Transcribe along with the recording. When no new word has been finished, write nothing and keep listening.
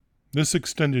This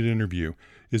extended interview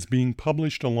is being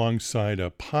published alongside a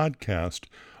podcast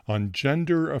on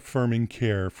gender affirming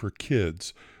care for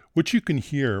kids, which you can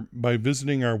hear by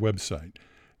visiting our website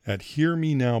at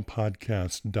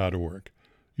hearmenowpodcast.org.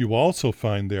 You will also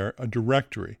find there a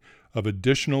directory of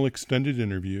additional extended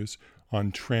interviews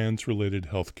on trans-related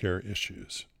healthcare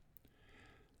issues.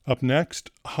 Up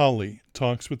next, Holly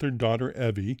talks with her daughter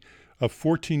Evie, a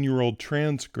 14-year-old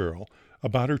trans girl,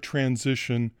 about her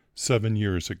transition 7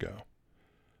 years ago.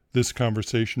 This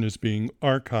conversation is being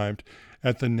archived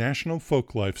at the National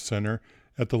Folklife Center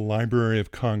at the Library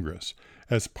of Congress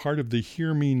as part of the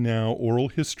Hear Me Now Oral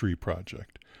History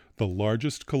Project, the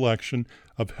largest collection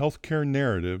of healthcare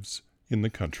narratives in the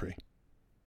country.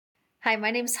 Hi,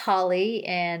 my name's Holly,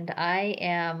 and I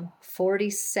am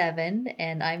 47,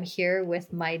 and I'm here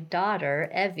with my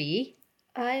daughter, Evie.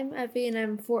 I'm Evie, and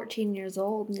I'm 14 years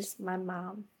old, and this is my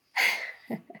mom.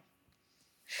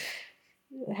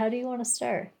 How do you want to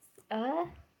start? How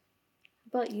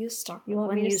about you start? You want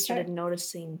when me to you start? started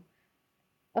noticing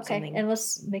Okay, something. and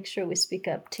let's make sure we speak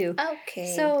up, too.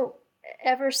 Okay. So,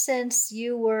 ever since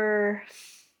you were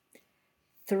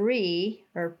 3,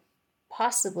 or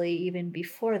possibly even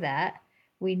before that,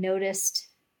 we noticed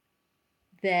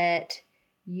that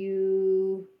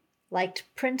you liked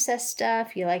princess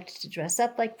stuff. You liked to dress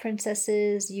up like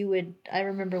princesses. I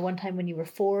remember one time when you were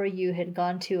 4, you had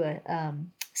gone to a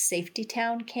safety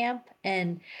town camp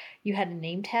and you had a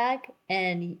name tag.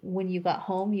 And when you got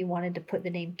home, you wanted to put the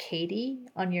name Katie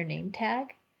on your name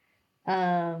tag.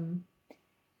 And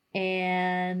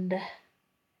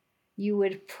you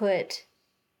would put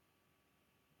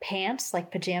pants,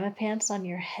 like pajama pants, on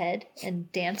your head and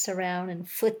dance around and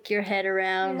flick your head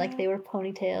around like they were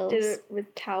ponytails. Did it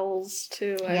with towels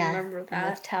too. I remember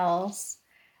that. With towels.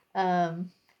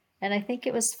 And I think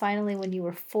it was finally when you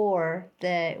were 4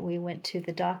 that we went to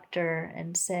the doctor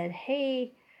and said,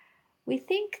 hey, we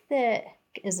think that,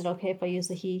 is it okay if I use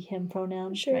the he, him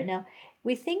pronouns right now?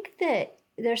 We think that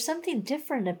there's something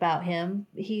different about him.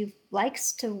 He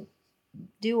likes to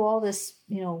do all this,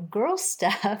 girl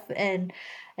stuff. And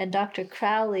Dr.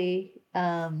 Crowley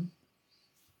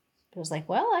was like,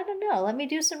 well, I don't know. Let me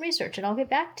do some research and I'll get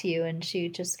back to you. And she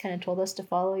just kind of told us to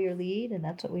follow your lead. And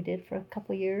that's what we did for a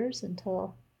couple of years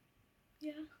until...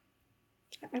 Yeah.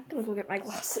 I'm going to go get my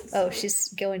glasses. Oh,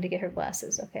 she's going to get her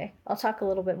glasses. Okay. I'll talk a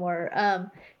little bit more.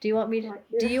 Do you want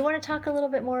to talk a little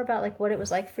bit more about like what it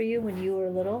was like for you when you were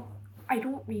little? I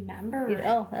don't remember.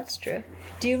 Oh, that's true.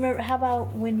 Do you remember, how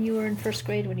about when you were in first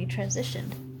grade when you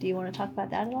transitioned? Do you want to talk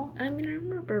about that at all? I mean, I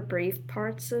remember brief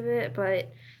parts of it,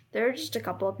 but there were just a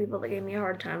couple of people that gave me a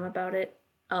hard time about it.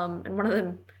 And one of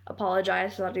them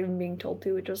apologized without even being told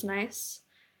to, which was nice.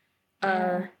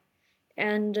 Yeah.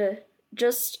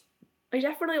 I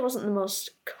definitely wasn't the most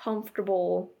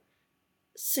comfortable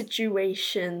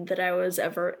situation that I was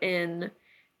ever in,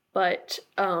 but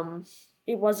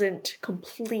it wasn't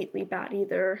completely bad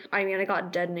either. I mean, I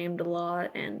got dead named a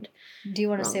lot, and... Do you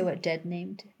want to say what dead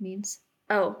named means?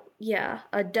 Oh, yeah.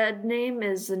 A dead name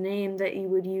is the name that you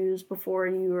would use before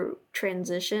you were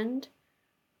transitioned.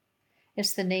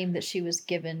 It's the name that she was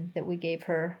given, that we gave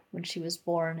her when she was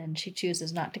born, and she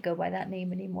chooses not to go by that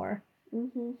name anymore.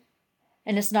 Mm-hmm.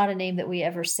 And it's not a name that we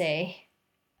ever say.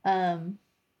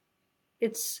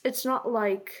 It's not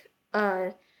like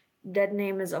a dead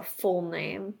name is a full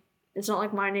name. It's not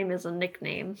like my name is a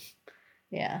nickname.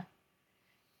 Yeah.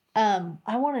 I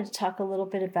wanted to talk a little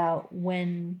bit about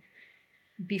right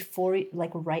before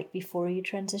you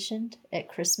transitioned at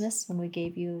Christmas when we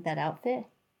gave you that outfit.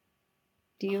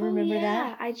 Do you remember that?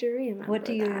 Yeah, I do remember. What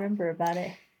do you remember about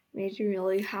it? Made you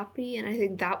really happy, and I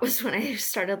think that was when I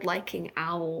started liking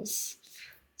owls.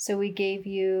 So we gave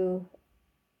you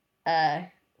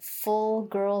a full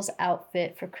girl's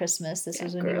outfit for Christmas. This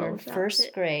was when you were in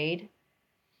first grade,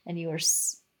 and you were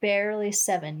barely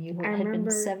 7. You had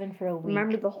been 7 for a week. I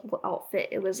remember the whole outfit.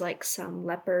 It was like some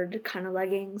leopard kind of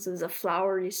leggings. It was a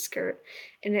flowery skirt,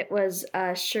 and it was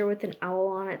a shirt with an owl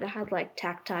on it that had like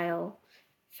tactile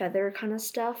feather kind of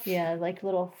stuff. Yeah, like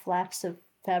little flaps of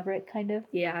fabric kind of.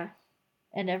 Yeah.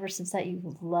 And ever since that,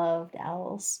 you've loved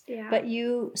owls. Yeah. But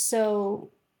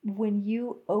when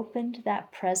you opened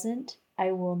that present,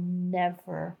 I will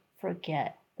never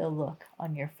forget the look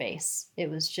on your face.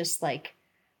 It was just like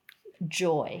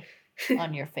joy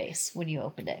on your face when you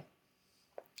opened it.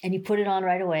 And you put it on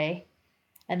right away.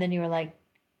 And then you were like,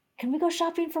 can we go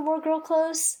shopping for more girl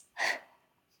clothes?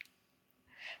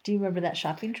 Do you remember that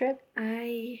shopping trip?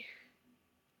 I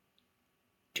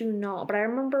do not, but I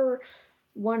remember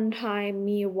one time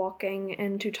me walking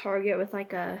into Target with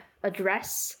like a a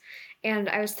dress. And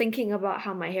I was thinking about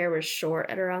how my hair was short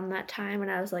at around that time, and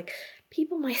I was like,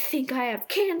 people might think I have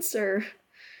cancer.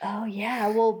 Oh, yeah.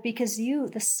 Well, because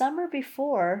the summer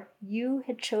before, you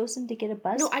had chosen to get a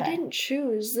buzz No, cut. I didn't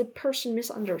choose. The person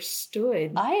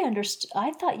misunderstood. I understood.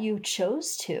 I thought you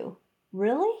chose to.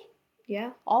 Really?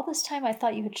 Yeah. All this time, I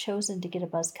thought you had chosen to get a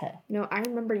buzz cut. No, I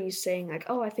remember you saying, like,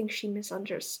 oh, I think she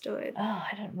misunderstood. Oh,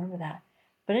 I don't remember that.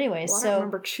 But anyway, Well, I so don't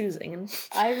remember choosing.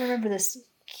 I remember this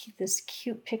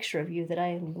cute picture of you that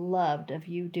I loved, of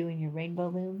you doing your rainbow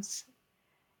looms.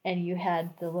 And you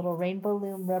had the little rainbow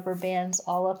loom rubber bands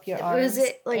all up your arms. Was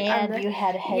it like and you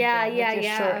had a headband with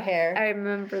your short hair. I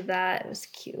remember that. It was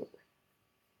cute.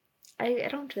 I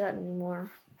don't do that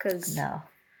anymore because no,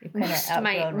 most of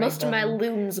my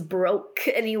looms broke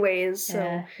anyways. So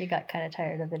yeah, you got kind of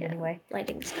tired of it anyway.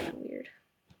 Lighting's kind of weird.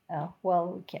 Oh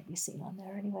well, we can't be seen on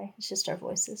there anyway. It's just our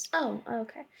voices. Oh,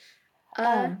 okay.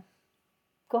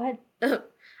 Go ahead.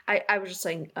 I was just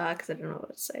saying because I didn't know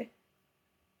what to say.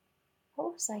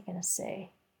 What was I gonna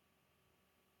say?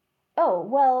 Oh,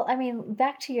 well, I mean,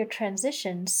 back to your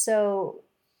transition. So,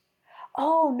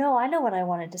 oh no, I know what I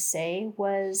wanted to say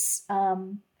was,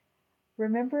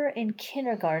 remember in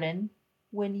kindergarten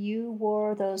when you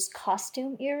wore those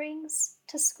costume earrings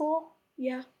to school?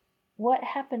 Yeah. What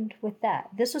happened with that?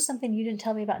 This was something you didn't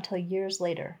tell me about until years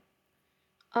later.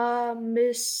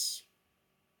 Miss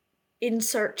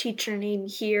insert teacher name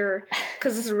here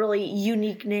because it's a really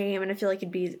unique name and I feel like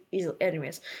it'd be easy.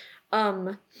 Anyways,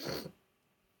 told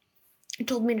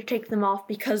me to take them off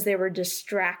because they were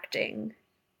distracting.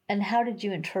 And how did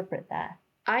you interpret that?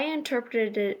 I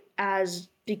interpreted it as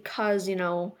because,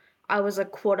 I was a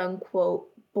quote-unquote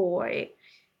boy,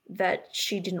 that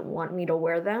she didn't want me to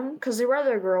wear them because there were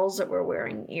other girls that were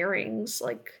wearing earrings,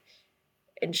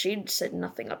 and she'd said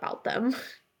nothing about them.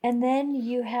 And then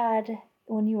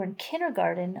when you were in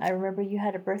kindergarten, I remember you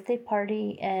had a birthday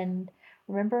party, and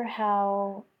remember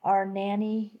how our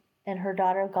nanny and her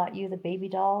daughter got you the baby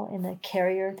doll in the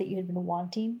carrier that you had been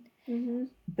wanting? Mm-hmm.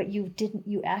 But you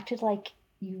acted like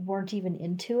you weren't even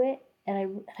into it.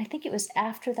 And I think it was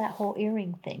after that whole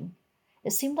earring thing.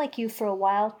 It seemed like you for a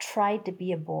while tried to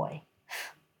be a boy.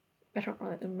 I don't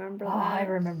really remember that. Oh, I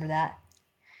remember that.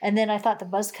 And then I thought the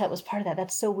buzz cut was part of that.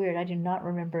 That's so weird. I do not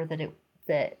remember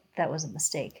that was a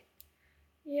mistake.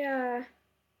 Yeah.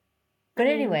 But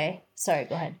anyway, sorry,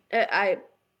 go ahead.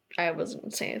 I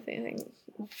wasn't saying anything.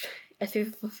 I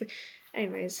think,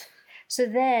 anyways. So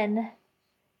then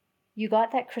you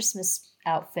got that Christmas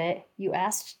outfit. You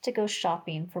asked to go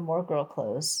shopping for more girl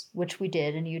clothes, which we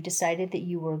did, and you decided that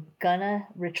you were gonna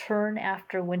return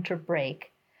after winter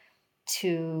break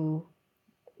to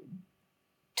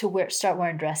start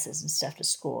wearing dresses and stuff to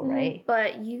school, right?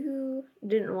 But you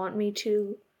didn't want me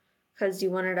to because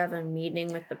you wanted to have a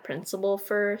meeting with the principal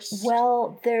first.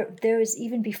 Well, there was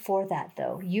even before that,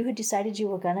 though. You had decided you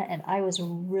were gonna, and I was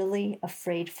really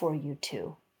afraid for you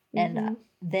too. And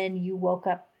then you woke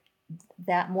up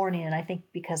that morning, and I think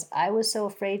because I was so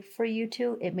afraid for you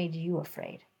two, it made you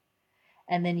afraid.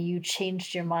 And then you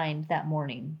changed your mind that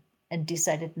morning and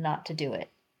decided not to do it.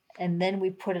 And then we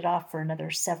put it off for another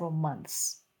several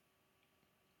months.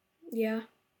 Yeah.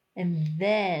 And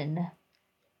then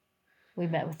we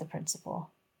met with the principal.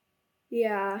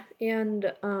 Yeah,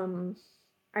 and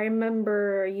I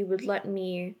remember you would let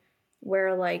me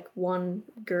wear one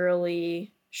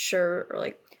girly shirt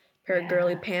or pair of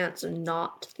girly pants and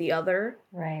not the other.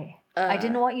 Right. I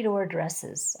didn't want you to wear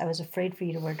dresses. I was afraid for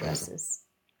you to wear dresses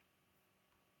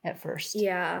at first.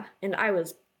 Yeah, and I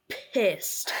was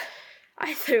pissed.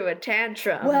 I threw a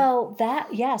tantrum. Well,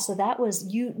 so that was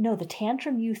the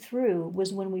tantrum you threw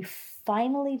was when we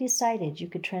finally decided you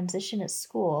could transition at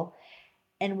school,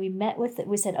 and we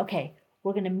said, okay,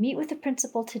 we're going to meet with the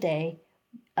principal today.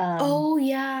 Oh,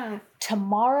 yeah.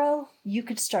 Tomorrow you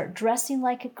could start dressing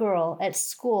like a girl at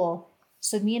school.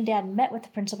 So me and Dad met with the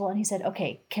principal, and he said,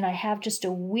 okay, can I have just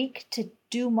a week to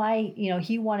do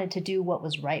he wanted to do what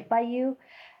was right by you.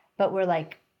 But we're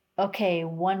like, okay,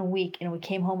 1 week. And we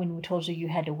came home and we told you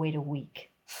had to wait a week.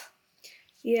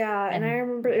 Yeah, and I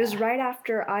remember it was right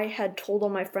after I had told all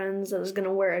my friends I was going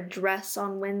to wear a dress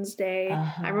on Wednesday.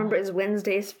 I remember it was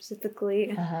Wednesday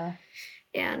specifically.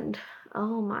 And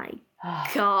oh my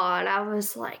God, I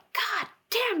was like, God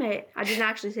damn it. I didn't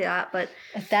actually say that, but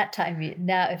at that time,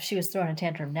 now if she was throwing a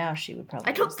tantrum now, she would probably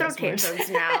I don't throw tantrums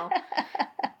now.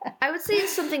 I would say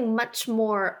something much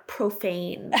more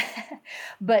profane.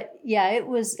 But yeah,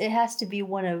 it has to be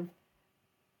one of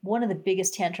the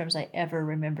biggest tantrums I ever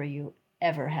remember you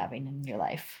ever having in your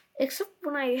life. Except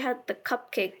when I had the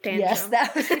cupcake tantrum. Yes,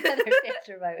 that was another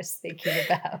tantrum I was thinking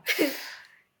about.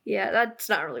 Yeah, that's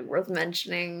not really worth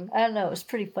mentioning. I don't know. It was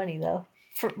pretty funny though.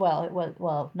 It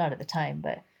was not at the time,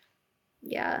 but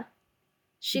yeah.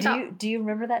 Do you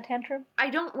remember that tantrum? I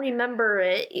don't remember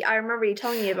it. I remember you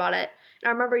telling me about it. And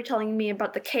I remember you telling me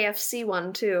about the KFC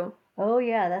one too. Oh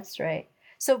yeah, that's right.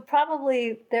 So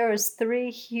probably there was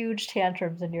 3 huge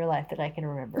tantrums in your life that I can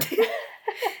remember.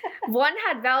 One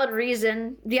had valid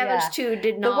reason. The others 2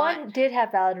 did not. The one did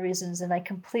have valid reasons, and I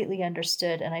completely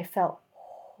understood, and I felt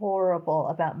horrible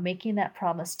about making that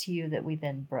promise to you that we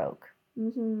then broke.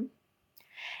 Mm-hmm.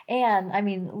 And, I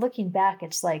mean, looking back,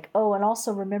 it's like, oh, and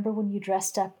also remember when you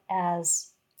dressed up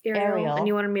as Ariel. And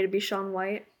you wanted me to be Shaun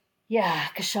White? Yeah,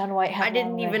 because Shaun White had I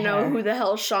didn't even know who the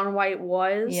hell Shaun White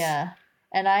was. Yeah.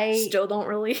 And I still don't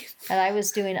really. And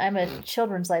I'm a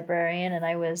children's librarian, and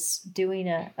I was doing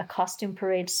a costume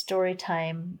parade story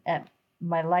time at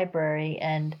my library,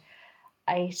 and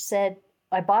I said,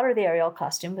 I bought her the Ariel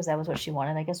costume because that was what she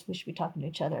wanted. I guess we should be talking to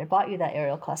each other. I bought you that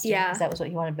Ariel costume because that was what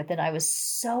you wanted, but then I was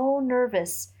so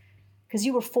nervous because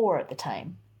you were 4 at the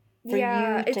time. For you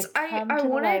to come to the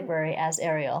library as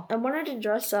Ariel. I wanted to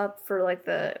dress up for like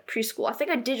the preschool. I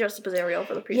think I did dress up as Ariel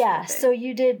for the preschool. Yeah, thing. So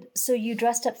you did. So you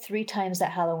dressed up 3 times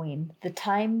at Halloween. The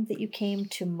time that you came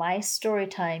to my story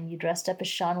time, you dressed up as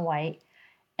Shaun White,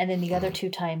 and then the other 2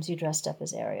 times you dressed up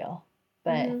as Ariel.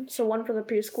 But so one for the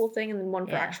preschool thing, and then one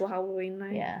for actual Halloween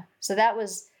night. Yeah. So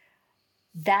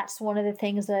that's one of the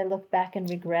things that I look back and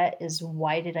regret is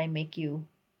why did I make you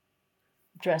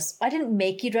dress? I didn't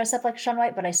make you dress up like Shaun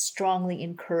White, but I strongly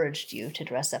encouraged you to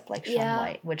dress up like Shaun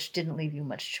White, which didn't leave you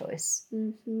much choice.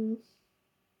 Mm-hmm.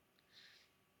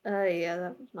 Yeah,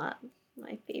 that was not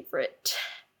my favorite.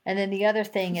 And then the other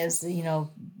thing is,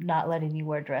 not letting you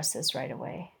wear dresses right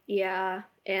away. Yeah,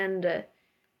 and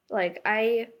like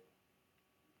I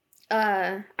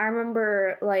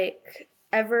remember like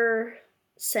ever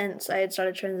since I had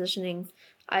started transitioning,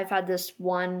 I've had this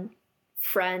one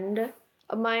friend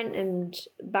of mine, and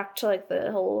back to like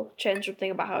the whole transfer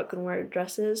thing about how I couldn't wear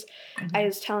dresses. Mm-hmm. I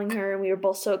was telling her, and we were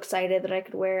both so excited that I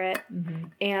could wear it. Mm-hmm.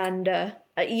 And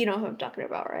you know who I'm talking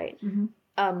about, right?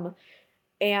 Mm-hmm.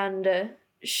 And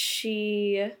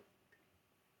she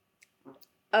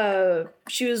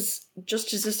was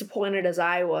just as disappointed as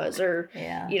I was, or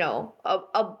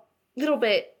a little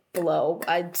bit below,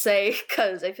 I'd say,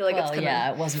 because I feel like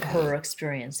it wasn't her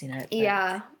experiencing it. But.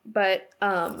 Yeah, but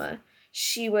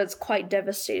she was quite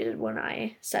devastated when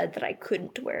I said that I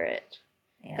couldn't wear it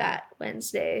that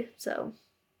Wednesday. So,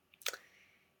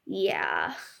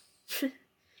 yeah.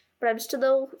 But I'm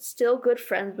still good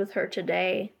friends with her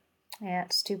today. Yeah,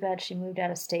 it's too bad she moved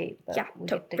out of state. But we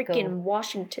get to freaking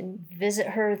Washington. Visit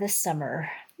her this summer.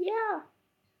 Yeah.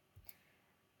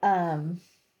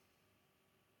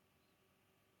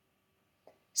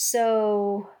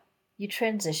 So you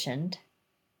transitioned.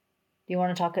 Do you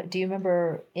want to talk? Do you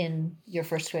remember in your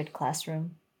first grade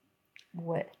classroom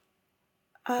what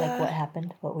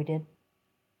happened? What we did?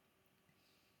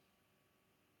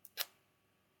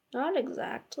 Not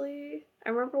exactly. I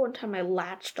remember one time I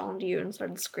latched onto you and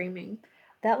started screaming.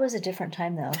 That was a different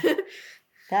time, though.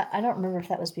 I don't remember if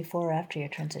that was before or after your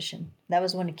transition. That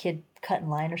was when a kid cut in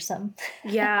line or something.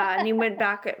 Yeah, and he went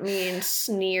back at me and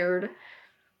sneered.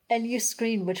 And you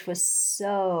screamed, which was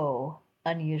so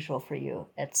unusual for you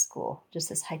at school. Just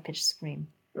this high-pitched scream.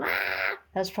 That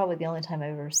was probably the only time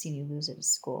I've ever seen you lose it at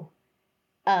school.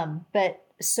 But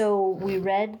so we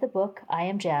read the book, I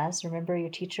Am Jazz. Remember your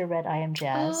teacher read I Am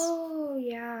Jazz? Oh,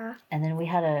 yeah. And then we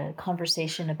had a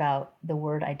conversation about the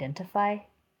word identify. Do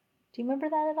you remember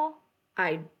that at all?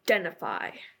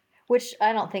 Identify. Which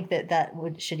I don't think that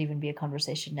should even be a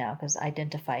conversation now, because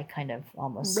identify kind of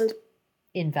almost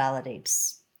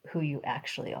invalidates who you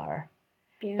actually are.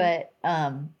 Yeah. But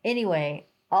anyway,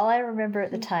 all I remember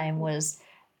at the time was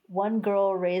one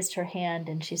girl raised her hand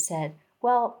and she said,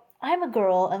 well, I'm a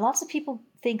girl and lots of people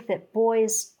think that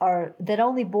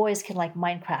only boys can like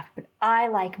Minecraft, but I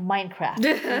like Minecraft. Do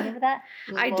you remember that?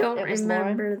 I don't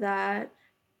remember that.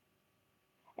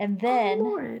 And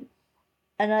then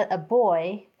a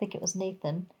boy, I think it was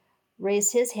Nathan,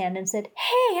 raised his hand and said,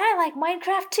 hey, I like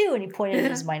Minecraft too. And he pointed at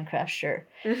his Minecraft shirt.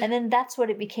 And then that's what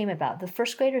it became about. The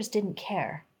first graders didn't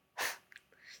care.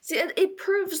 See, it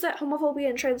proves that homophobia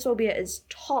and transphobia is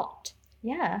taught.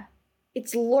 Yeah.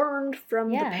 It's learned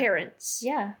from the parents.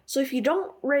 Yeah. So if you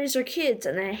don't raise your kids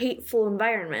in a hateful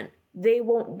environment, they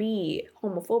won't be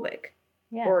homophobic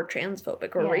or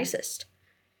transphobic or racist.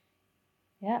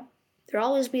 Yeah. There'll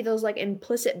always be those like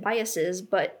implicit biases,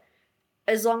 but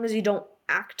as long as you don't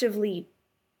actively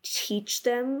teach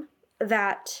them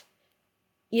that,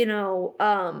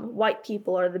 white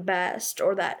people are the best,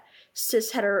 or that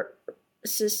cis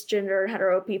cisgender and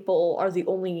hetero people are the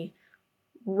only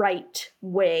right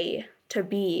way to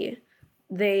be,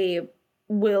 they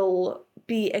will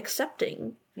be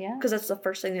accepting. Yeah. Because that's the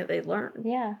first thing that they learn.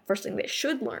 Yeah. First thing they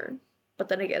should learn. But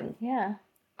then again, yeah,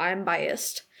 I'm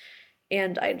biased.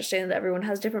 And I understand that everyone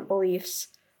has different beliefs.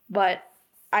 But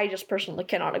I just personally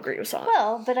cannot agree with someone.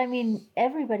 Well, but I mean,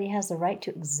 everybody has the right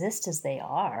to exist as they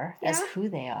are, as who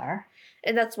they are.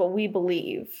 And that's what we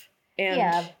believe. And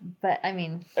yeah, but I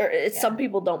mean... some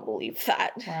people don't believe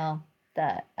that. Well,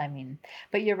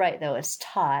 but you're right, though. It's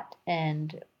taught,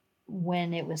 and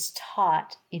when it was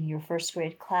taught in your first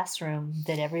grade classroom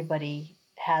that everybody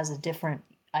has a different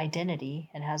identity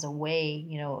and has a way,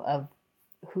 of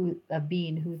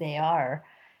being who they are,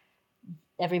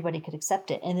 everybody could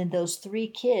accept it. And then those 3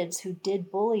 kids who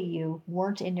did bully you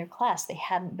weren't in your class. They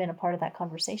hadn't been a part of that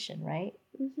conversation, right?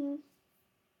 Mm-hmm.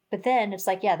 But then it's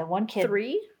like, the one kid...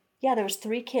 3? Yeah, there was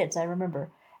 3 kids, I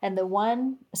remember. And the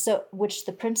one, which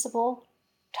the principal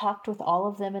talked with all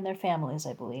of them and their families,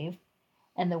 I believe.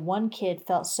 And the one kid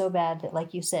felt so bad that,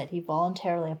 like you said, he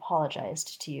voluntarily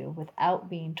apologized to you without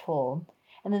being told.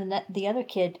 And then the other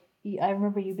kid, I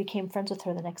remember you became friends with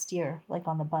her the next year, like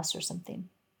on the bus or something.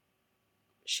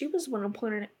 She was one who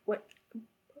pointed at what?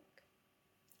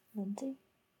 Lindsay?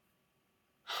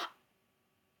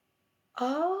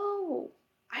 Oh,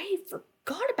 I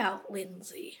forgot about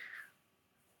Lindsay.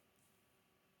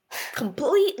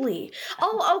 Completely.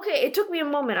 Oh, okay. It took me a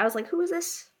moment. I was like, who is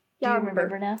this? Yeah, do you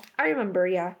remember now? I remember,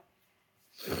 yeah.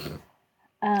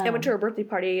 I went to her birthday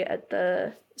party at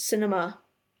the cinema.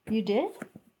 You did?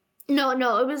 No,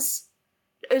 it was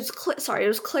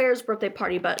Claire's birthday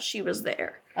party, but she was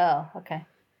there. Oh, okay.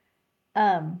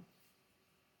 But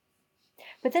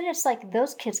then it's like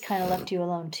those kids kind of left you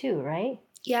alone too, right?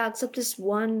 Yeah, except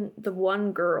the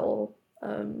one girl,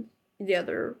 the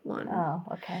other one. Oh,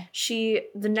 okay. She,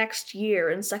 the next year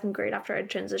in 2nd grade after I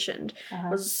transitioned,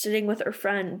 was sitting with her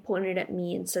friend, pointed at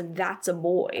me and said, "That's a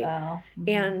boy." Oh. Mm-hmm.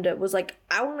 And was like,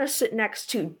 "I want to sit next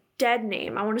to dead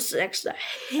name. I want to sit next to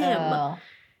him." Oh.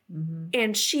 Mm-hmm.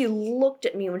 And she looked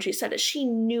at me when she said it. She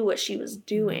knew what she was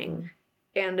doing. Mm-hmm.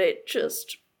 And it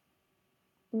just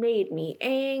made me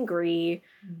angry.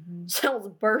 Mm-hmm. So I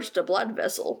almost burst a blood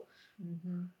vessel.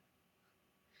 Mm-hmm.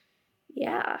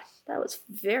 Yeah, that was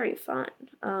very fun.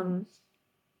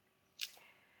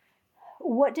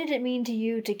 What did it mean to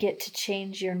you to get to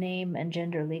change your name and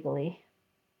gender legally?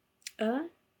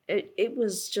 It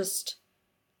was just,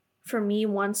 for me,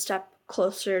 one step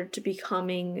closer to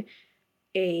becoming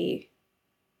a,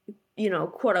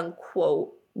 quote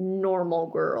unquote, normal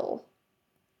girl.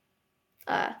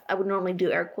 I would normally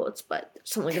do air quotes, but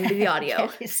it's only going to be the audio.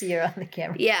 You see her on the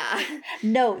camera. Yeah.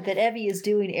 Note that Evie is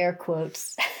doing air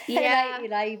quotes. Yeah.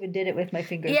 and I even did it with my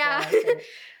fingers. Yeah.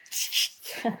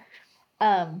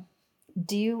 Can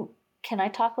I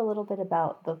talk a little bit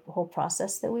about the whole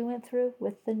process that we went through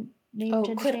with the name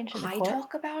gender change in the court? Could I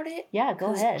talk about it? Yeah,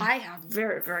 go ahead. I have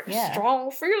very, very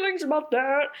strong feelings about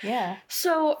that. Yeah.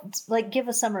 So, give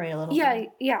a summary a little bit.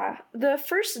 Yeah. The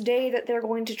first day that they're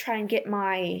going to try and get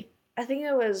my, I think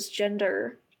it was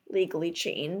gender legally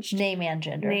changed. Name and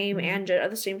gender. Name and gender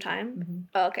at the same time. Mm-hmm.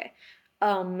 Oh, okay.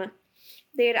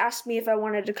 They had asked me if I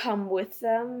wanted to come with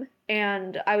them,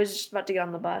 and I was just about to get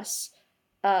on the bus.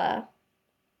 And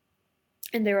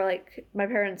they were like, my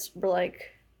parents were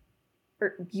like,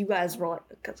 or you guys were like,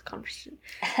 that's a conversation.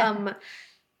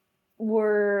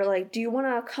 Were like, do you want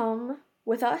to come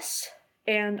with us?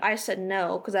 And I said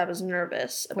no, because I was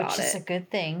nervous about it. Which is a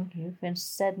good thing. You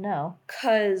said no.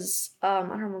 Because, I don't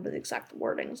remember the exact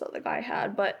wordings that the guy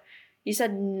had, but he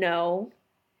said no.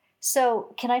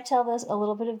 So, can I tell this a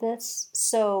little bit of this?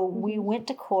 So, we went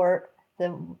to court,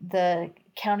 the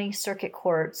county circuit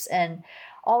courts, and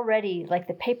already,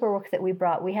 the paperwork that we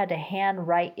brought, we had to hand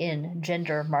write in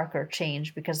gender marker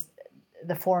change because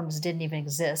the forms didn't even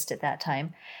exist at that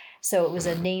time. So, it was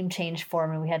a name change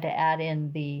form, and we had to add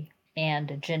in the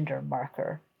and gender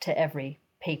marker to every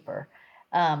paper.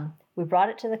 We brought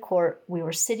it to the court. We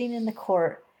were sitting in the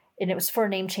court, and it was for a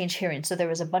name change hearing. So there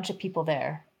was a bunch of people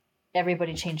there,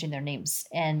 everybody changing their names.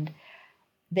 And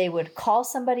they would call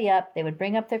somebody up. They would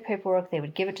bring up their paperwork. They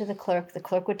would give it to the clerk. The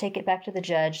clerk would take it back to the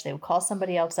judge. They would call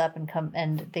somebody else up and come.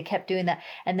 And they kept doing that.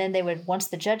 And then they would, once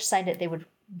the judge signed it, they would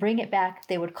bring it back.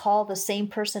 They would call the same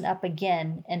person up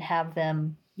again and have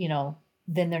them,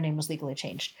 then their name was legally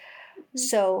changed.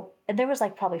 So, and there was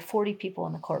probably 40 people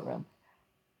in the courtroom.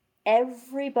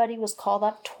 Everybody was called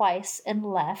up twice and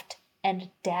left, and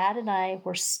Dad and I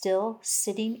were still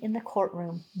sitting in the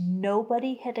courtroom.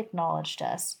 Nobody had acknowledged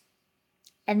us.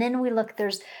 And then we look,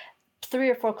 there's 3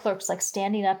 or 4 clerks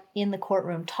standing up in the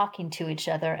courtroom talking to each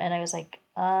other. And I was like,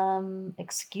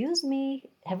 Excuse me,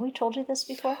 have we told you this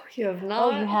before? You have not.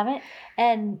 Oh, you haven't?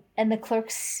 And the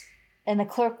clerks,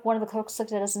 one of the clerks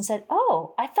looked at us and said,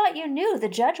 oh, I thought you knew the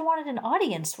judge wanted an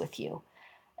audience with you.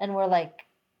 And we're like,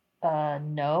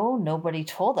 no, nobody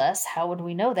told us. How would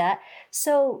we know that?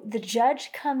 So the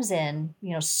judge comes in,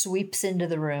 sweeps into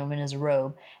the room in his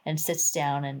robe and sits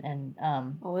down and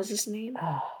what was his name?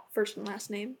 First and last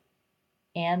name?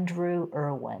 Andrew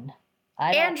Irwin.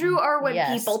 Andrew Irwin,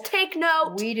 yes. People, take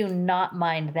note. We do not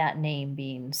mind that name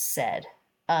being said.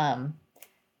 What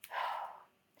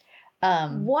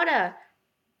a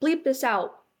bleep this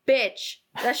out, bitch.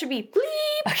 That should be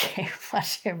bleep. Okay,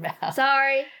 watch your mouth.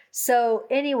 Sorry. So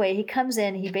anyway, he comes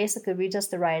in, he basically reads us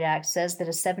the Riot Act, says that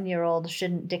a 7-year-old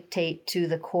shouldn't dictate to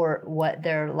the court what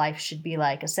their life should be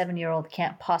like. A 7-year-old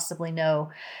can't possibly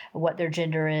know what their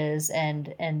gender is,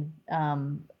 and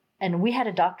we had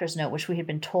a doctor's note, which we had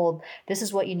been told, this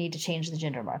is what you need to change the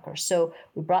gender marker. So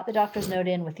we brought the doctor's note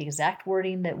in with the exact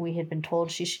wording that we had been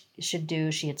told she should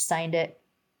do. She had signed it.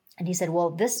 And he said,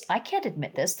 well, I can't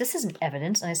admit this. This isn't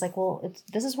evidence. And I was like, well,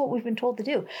 this is what we've been told to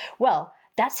do. Well,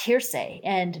 that's hearsay.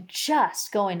 And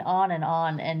just going on,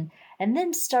 and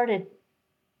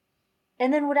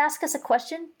then would ask us a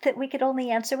question that we could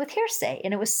only answer with hearsay.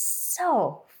 And it was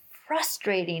so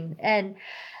frustrating. And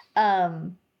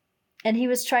he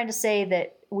was trying to say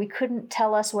that we couldn't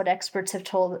tell us what experts have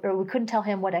told, or we couldn't tell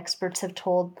him what experts have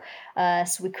told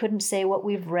us. We couldn't say what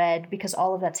we've read because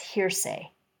all of that's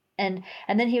hearsay. And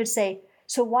then he would say,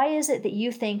 so why is it that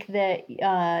you think that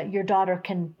your daughter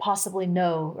can possibly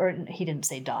know, or he didn't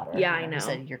say daughter. Yeah, I know. He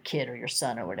said your kid or your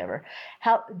son or whatever.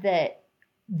 How that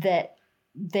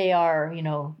they are,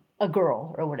 a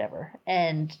girl or whatever.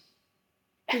 And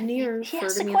he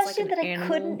asked a question that I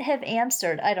couldn't have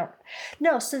answered. I don't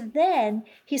know. So then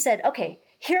he said, okay,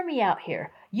 hear me out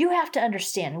here. You have to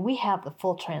understand, and we have the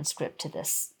full transcript to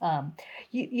this.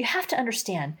 You have to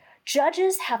understand,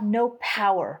 judges have no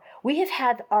power. We have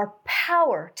had our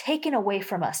power taken away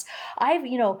from us. I've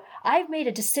made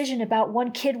a decision about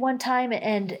one kid one time,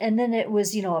 and then it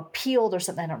was, appealed or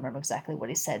something. I don't remember exactly what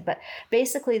he said, but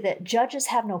basically that judges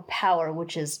have no power,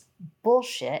 which is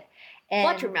bullshit. And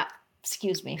watch your mouth.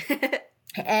 Excuse me.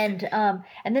 and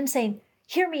then saying,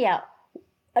 hear me out.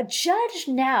 A judge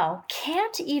now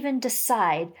can't even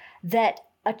decide that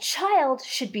a child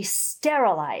should be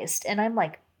sterilized. And I'm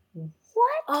like,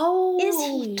 what is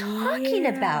he talking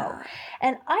about?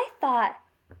 And I thought,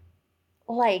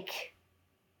 like,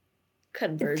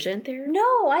 conversion theory?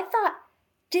 No, I thought,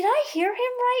 did I hear him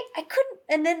right? I couldn't.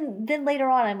 And then later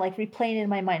on, I'm like replaying it in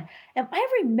my mind. Am I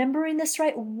remembering this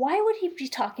right? Why would he be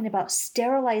talking about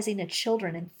sterilizing a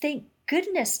children? And thank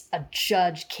goodness a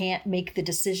judge can't make the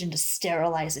decision to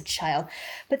sterilize a child.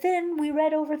 But then we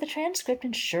read over the transcript,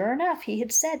 and sure enough, he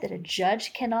had said that a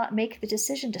judge cannot make the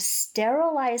decision to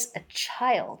sterilize a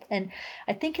child. And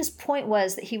I think his point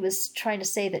was that he was trying to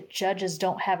say that judges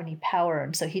don't have any power,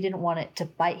 and so he didn't want it to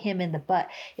bite him in the butt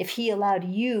if he allowed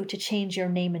you to change your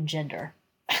name and gender.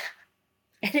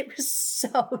 And it was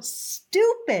so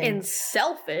stupid. And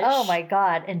selfish. Oh my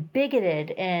God. And bigoted.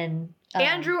 And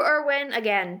Andrew Irwin,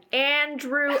 again.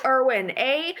 Andrew Irwin.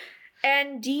 ANDREWERWIN.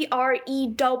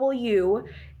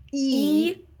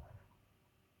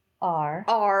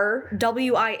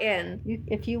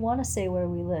 If you want to say where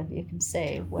we live, you can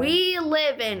say where. We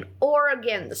live in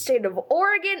Oregon, the state of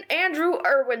Oregon. Andrew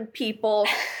Irwin, people.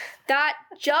 That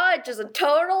judge is a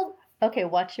total... Okay,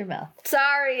 watch your mouth.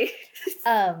 Sorry.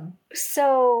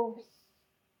 So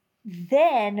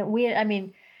then we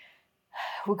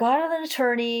got an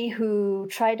attorney who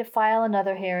tried to file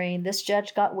another hearing. This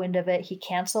judge got wind of it. He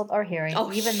canceled our hearing,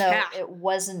 even though it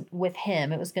wasn't with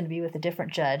him. It was going to be with a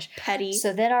different judge. Petty.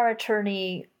 So then our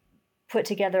attorney put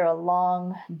together a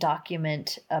long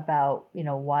document about,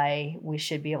 why we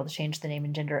should be able to change the name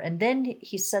and gender. And then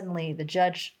the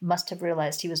judge must have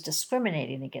realized he was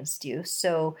discriminating against you.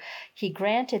 So he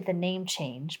granted the name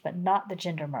change, but not the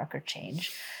gender marker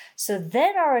change. So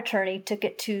then our attorney took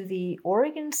it to the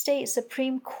Oregon State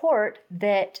Supreme Court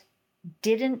that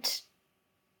didn't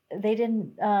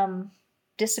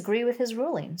disagree with his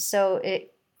ruling. So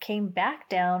it came back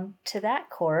down to that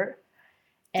court.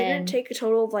 Didn't it take a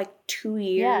total of 2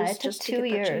 years? Yeah, it took 2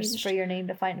 years for your name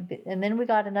to find. And then we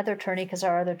got another attorney because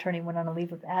our other attorney went on a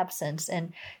leave of absence,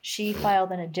 and she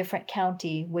filed in a different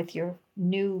county with your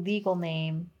new legal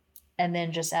name, and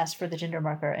then just asked for the gender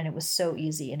marker. And it was so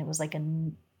easy, and it was like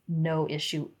no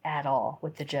issue at all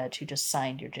with the judge who just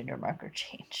signed your gender marker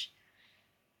change.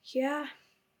 Yeah,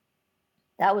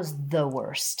 that was the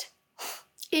worst.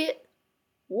 It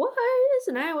was,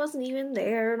 and I wasn't even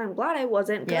there, and I'm glad I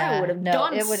wasn't, because I would have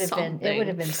done something. It would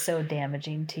have been so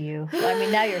damaging to you. I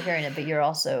mean, now you're hearing it, but you're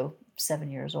also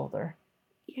 7 years older.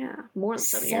 Yeah, more than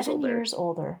 7 years older. 7 years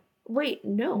older. Wait,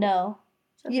 no. No.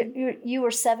 You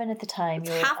were 7 at the time.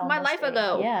 It's half my life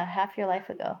ago. Yeah, half your life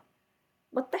ago.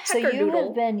 What the heck? So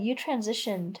you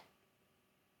transitioned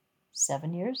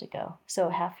 7 years ago. So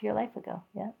half your life ago.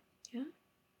 Yeah. Yeah.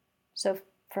 So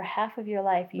for half of your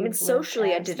life, you.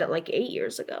 Socially, I did it like 8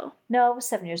 years ago. No, it was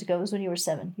 7 years ago. It was when you were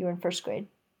 7. You were in first grade.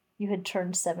 You had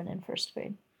turned 7 in first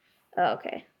grade. Oh,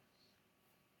 okay.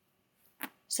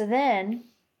 So then,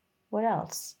 what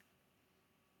else?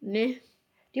 Nah.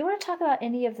 Do you want to talk about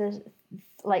any of the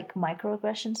like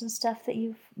microaggressions and stuff that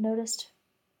you've noticed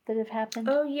that have happened?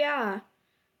 Oh yeah.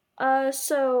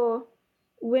 So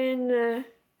when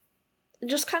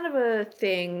just kind of a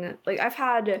thing, like I've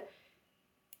had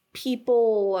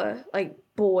people, like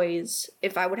boys,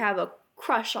 if I would have a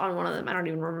crush on one of them, I don't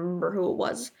even remember who it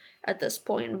was at this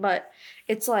point, but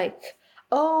it's like,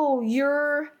 oh,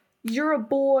 you're a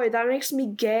boy, that makes me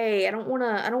gay. I don't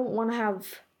wanna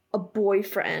have a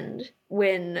boyfriend,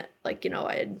 when, like, you know,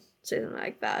 I'd say something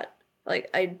like that, like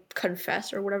I'd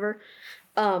confess or whatever.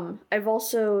 I've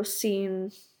also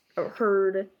seen or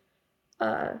heard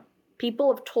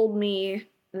people have told me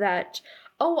that,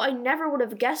 oh, I never would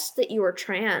have guessed that you were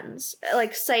trans,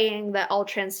 like saying that all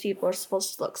trans people are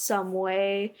supposed to look some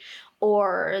way,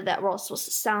 or that we're all supposed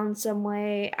to sound some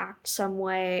way, act some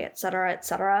way, etc.,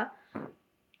 etc.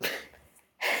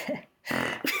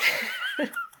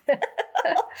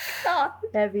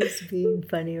 Abby's being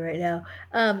funny right now.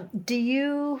 Do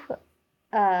you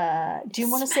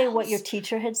want to say what your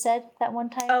teacher had said that one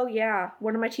time? Oh yeah,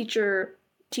 one of my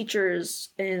teachers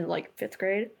in like 5th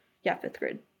grade. Yeah, 5th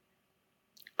grade.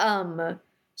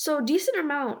 So decent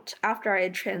amount after I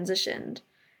had transitioned,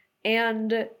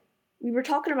 and we were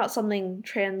talking about something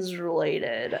trans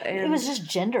related, and it was just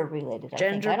gender related. I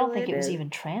don't think it was even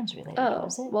trans related. Oh,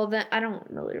 was it? Well then I don't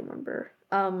really remember.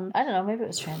 I don't know. Maybe it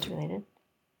was trans related.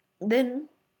 Then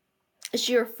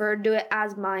she referred to it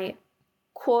as my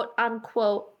quote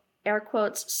unquote air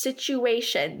quotes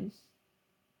situation.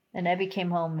 And Abby came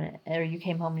home, or you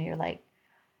came home, and you're like,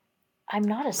 I'm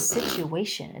not a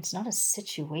situation. It's not a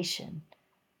situation.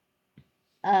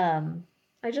 I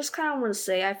just kind of want to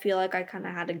say I feel like I kind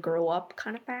of had to grow up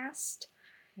kind of fast.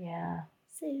 Yeah.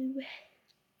 So.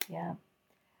 Yeah.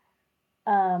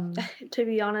 To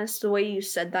be honest, the way you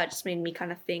said that just made me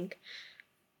kind of think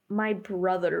my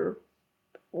brother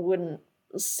wouldn't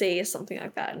say something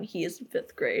like that, and he is in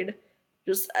 5th grade.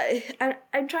 Just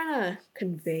I'm trying to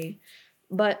convey,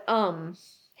 but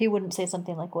he wouldn't say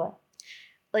something like what?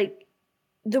 Like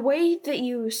the way that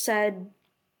you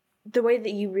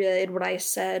relayed what I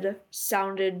said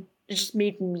sounded, it just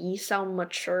made me sound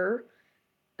mature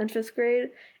in 5th grade,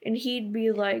 and he'd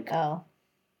be like, oh.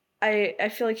 I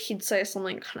feel like he'd say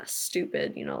something kind of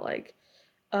stupid, you know, like,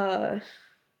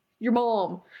 your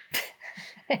mom.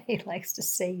 He likes to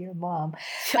say your mom.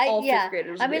 All 5th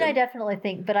graders I mean, do. I definitely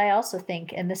think, but I also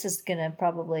think, and this is gonna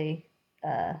probably,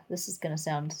 this is gonna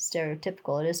sound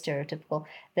stereotypical. It is stereotypical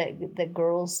that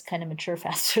girls kind of mature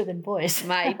faster than boys.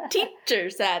 My teacher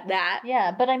said that.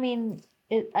 Yeah, but I mean,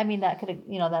 that could,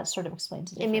 you know, that sort of explains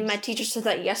the difference. I mean, my teacher said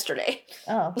that yesterday.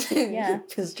 Oh, yeah.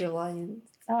 Mr. Lyons.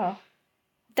 Oh.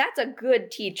 That's a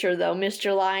good teacher, though,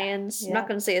 Mr. Lyons. Yeah. I'm not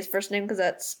going to say his first name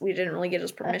because we didn't really get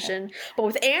his permission. But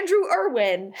with Andrew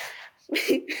Irwin.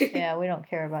 Yeah, we don't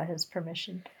care about his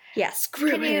permission. Yeah,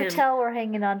 screw him. Can you tell we're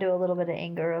hanging on to a little bit of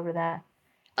anger over that?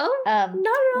 Oh, not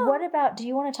at all. What about, do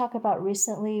you want to talk about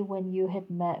recently when you had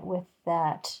met with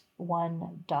that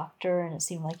one doctor and it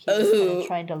seemed like he was kind of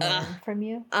trying to learn from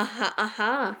you?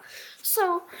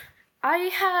 So,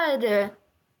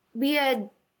 we had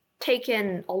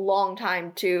taken a long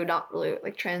time to not really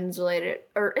like translate it,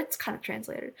 or it's kind of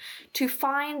translated, to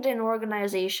find an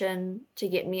organization to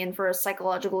get me in for a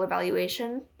psychological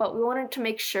evaluation, but we wanted to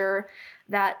make sure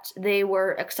that they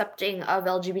were accepting of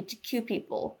LGBTQ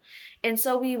people. And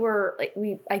so we were like,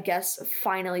 I guess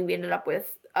finally we ended up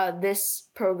with this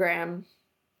program,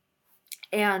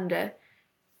 and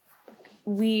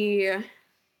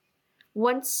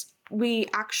once we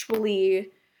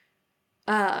actually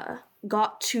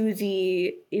got to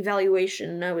the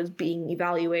evaluation, I was being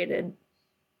evaluated,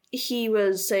 he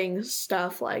was saying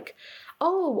stuff like,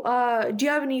 oh, do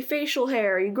you have any facial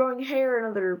hair? Are you growing hair in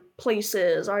other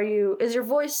places? Is your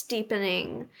voice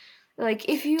deepening? Like,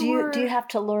 if you do you have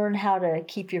to learn how to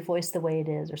keep your voice the way it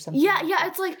is or something? Yeah,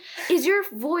 it's like, is your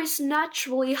voice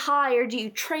naturally high or do you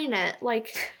train it?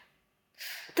 Like,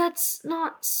 that's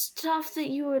not stuff that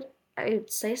you would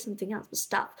I'd say something else,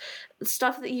 but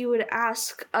stuff that you would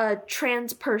ask a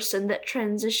trans person that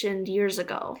transitioned years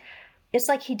ago. It's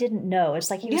like he didn't know.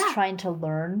 It's like he was trying to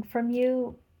learn from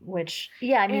you, which,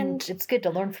 I mean, it's good to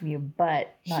learn from you,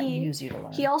 but not use you to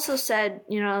learn. He also said,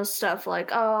 stuff like,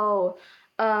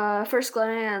 first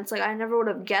glance, like, I never would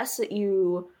have guessed that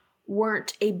you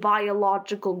weren't a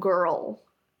biological girl.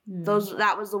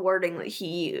 That was the wording that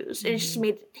he used. And it just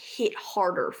made it hit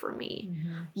harder for me.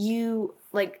 You,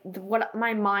 like, what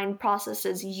my mind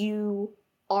processes, you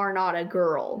are not a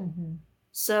girl.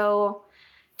 So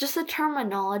just the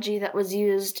terminology that was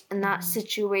used in that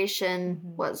situation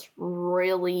was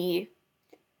really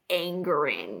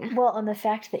angering. Well, and the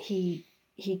fact that he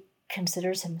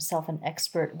considers himself an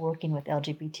expert working with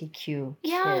LGBTQ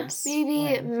kids.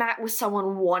 Maybe met with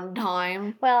someone one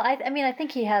time. Well, I mean, I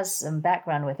think he has some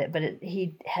background with it, but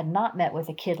he had not met with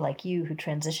a kid like you who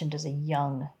transitioned as a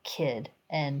young kid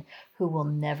and who will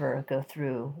never go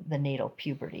through the natal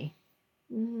puberty.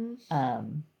 Do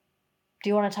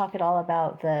you want to talk at all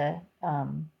about the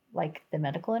the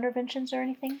medical interventions or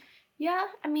anything? Yeah,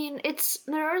 I mean,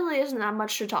 there really isn't that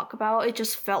much to talk about. It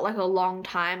just felt like a long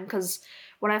time because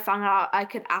when I found out I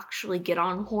could actually get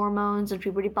on hormones and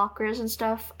puberty blockers and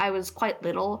stuff, I was quite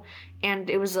little, and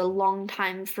it was a long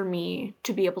time for me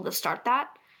to be able to start that.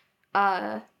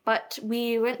 But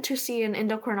we went to see an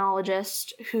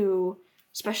endocrinologist who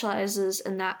specializes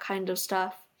in that kind of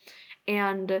stuff,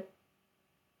 and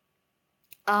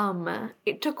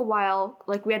it took a while.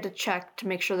 Like, we had to check to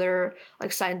make sure there were,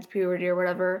 like, signs of puberty or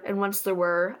whatever, and once there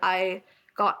were, I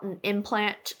got an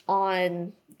implant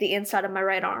on the inside of my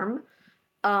right arm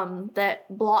that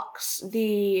blocks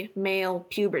the male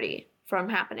puberty from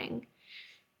happening.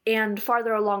 And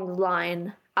farther along the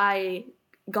line, I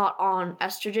got on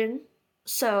estrogen,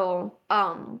 so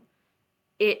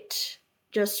it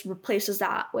just replaces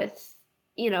that with,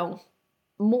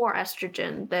 more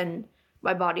estrogen than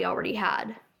my body already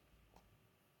had.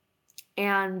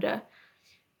 And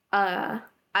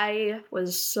I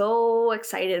was so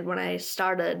excited when I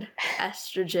started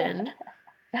estrogen.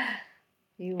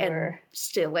 You were. And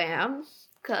still am,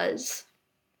 because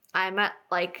I'm at,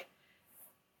 like,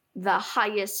 the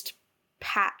highest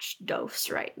patch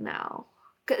dose right now.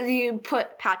 Because you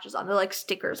put patches on, they're like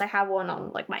stickers. I have one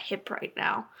on, like, my hip right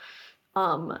now.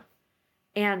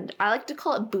 And I like to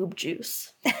call it boob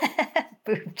juice.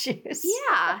 Boob juice.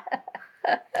 Yeah.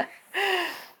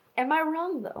 Am I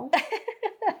wrong, though?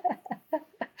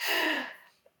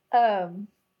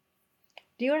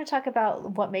 Do you want to talk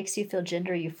about what makes you feel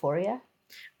gender euphoria?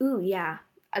 Ooh, yeah.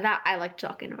 I like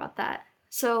talking about that.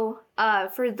 So,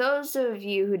 for those of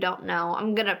you who don't know,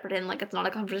 I'm gonna pretend like it's not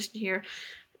a conversation here.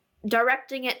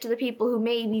 Directing it to the people who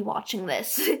may be watching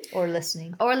this. Or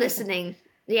listening.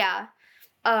 Yeah.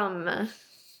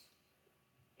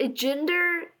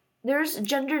 There's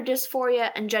gender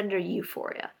dysphoria and gender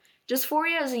euphoria.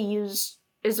 Dysphoria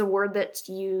is a word that's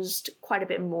used quite a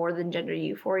bit more than gender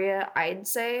euphoria, I'd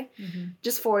say.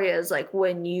 Dysphoria is like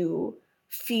when you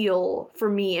feel, for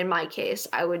me in my case,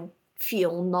 I would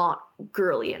feel not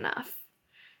girly enough.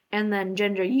 And then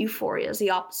gender euphoria is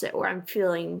the opposite, where I'm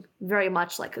feeling very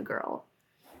much like a girl.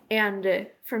 And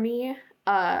for me,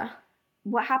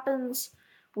 what happens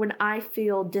when I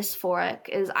feel dysphoric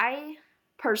is I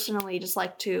personally just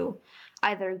like to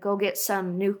either go get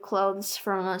some new clothes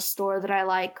from a store that I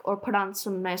like or put on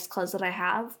some nice clothes that I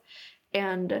have.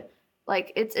 And,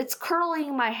 like, it's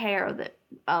curling my hair that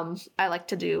I like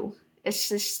to do. It's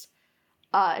just,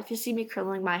 if you see me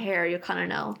curling my hair, you'll kind of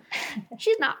know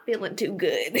she's not feeling too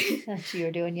good. That's what you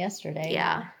were doing yesterday.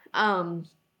 Yeah. And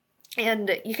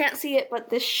you can't see it, but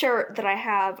this shirt that I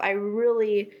have, I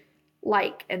really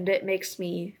like, and it makes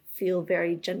me feel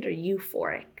very gender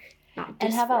euphoric.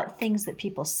 And how about things that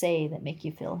people say that make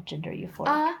you feel gender euphoric?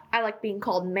 I like being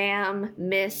called ma'am,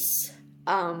 miss,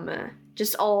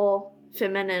 just all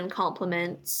feminine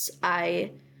compliments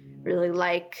I really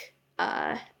like.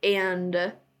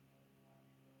 And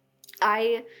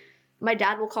my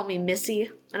dad will call me Missy,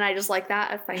 and I just like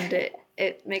that. I find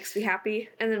it makes me happy.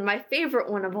 And then my favorite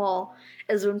one of all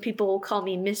is when people will call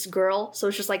me Miss Girl, so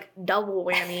it's just like double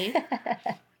whammy.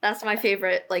 That's my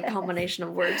favorite, like, combination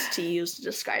of words to use to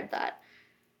describe that.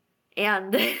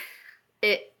 And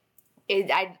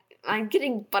I'm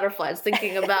getting butterflies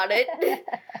thinking about it.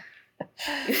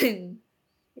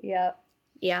 Yep.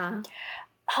 Yeah.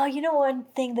 Oh, one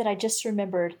thing that I just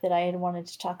remembered that I had wanted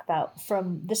to talk about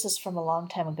this is from a long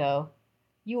time ago.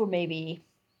 You were maybe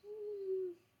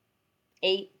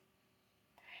 8,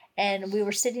 and we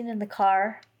were sitting in the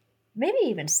car, maybe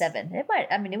even 7.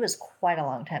 It was quite a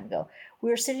long time ago. We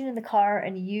were sitting in the car,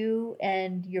 and you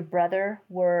and your brother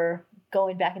were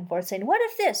going back and forth saying, what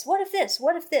if this? What if this?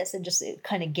 What if this? And just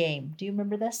kind of game. Do you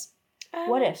remember this?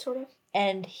 What if? Sort of.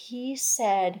 And he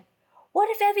said, what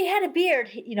if Evie had a beard?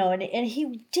 And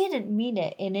he didn't mean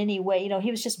it in any way.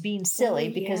 He was just being silly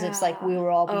because it's like we were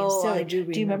all being silly. I do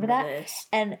you remember that? This.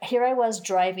 And here I was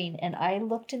driving, and I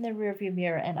looked in the rearview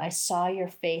mirror, and I saw your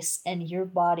face and your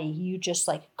body. You just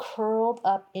like curled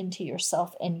up into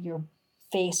yourself, and your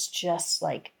face just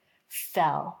like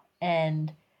fell.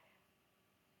 And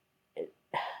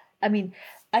I mean,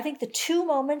 I think the two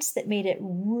moments that made it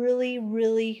really,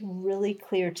 really, really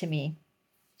clear to me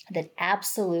that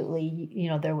absolutely,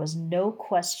 there was no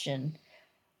question,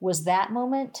 was that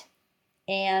moment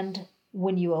and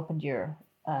when you opened your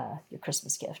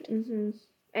Christmas gift. Mm-hmm.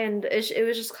 And it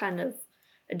was just kind of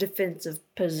a defensive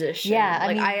position. Yeah.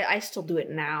 I still do it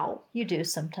now. You do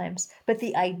sometimes. But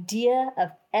the idea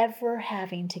of ever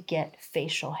having to get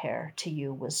facial hair to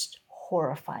you was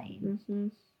horrifying. Mm-hmm.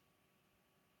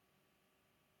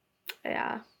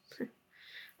 Yeah.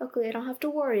 Luckily, I don't have to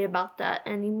worry about that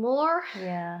anymore.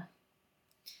 Yeah.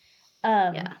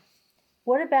 Yeah.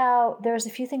 What about, there was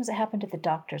a few things that happened at the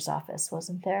doctor's office,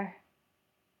 wasn't there?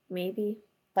 Maybe.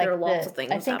 There are lots of things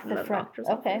that happened at the doctor's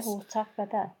office. Okay, we'll talk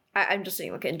about that. I'm just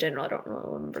saying, in general, I don't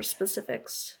really remember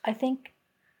specifics. I think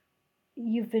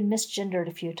you've been misgendered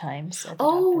a few times at the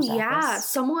doctor's office.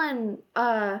 Someone,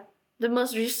 the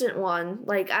most recent one,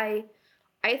 I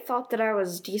thought that I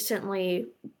was decently,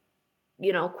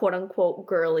 quote unquote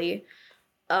girly,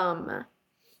 and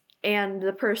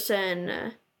the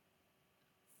person,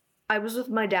 I was with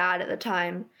my dad at the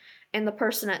time, and the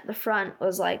person at the front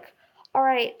was like, all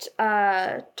right,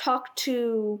 talk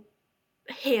to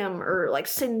him or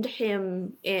send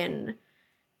him in.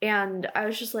 And I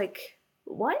was just like,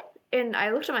 what? And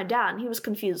I looked at my dad and he was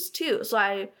confused too. So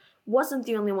I wasn't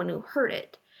the only one who heard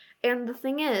it. And the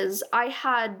thing is, I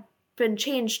had been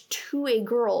changed to a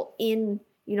girl in,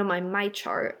 my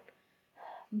chart.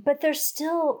 But there's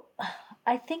still,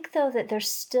 I think though that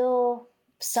there's still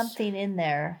something in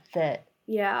there that...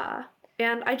 Yeah.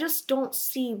 And I just don't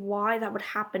see why that would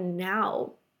happen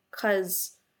now.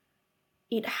 Because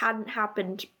it hadn't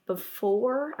happened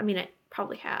before. I mean, it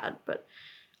probably had, but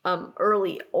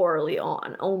early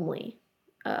on only.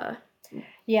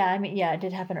 Yeah, it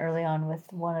did happen early on with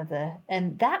one of the,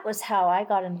 and that was how I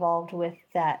got involved with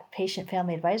that Patient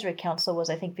Family Advisory Council, was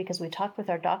I think because we talked with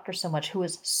our doctor so much, who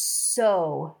was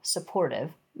so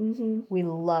supportive. Mm-hmm. We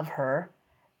love her.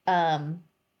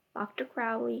 Dr.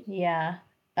 Crowley. Yeah.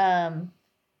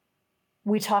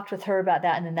 We talked with her about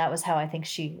that, and then that was how I think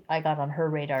I got on her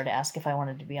radar to ask if I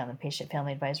wanted to be on the Patient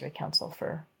Family Advisory Council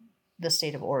for the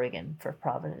state of Oregon for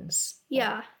Providence.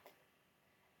 Yeah.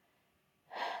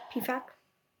 PFAC?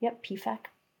 Yep, PFAC.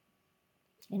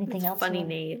 Anything else? Funny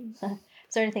name.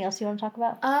 Is there anything else you want to talk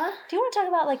about? Do you want to talk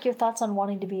about your thoughts on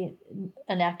wanting to be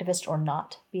an activist or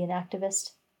not be an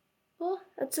activist? Well,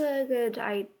 that's a good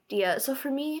idea. So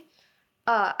for me,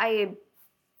 I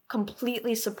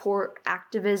completely support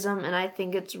activism, and I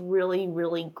think it's really,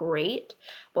 really great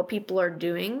what people are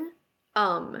doing.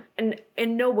 And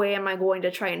in no way am I going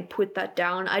to try and put that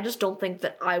down. I just don't think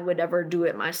that I would ever do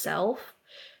it myself,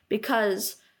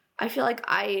 because I feel like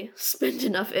I spend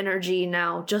enough energy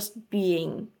now just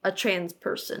being a trans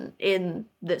person in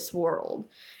this world.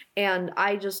 And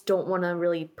I just don't want to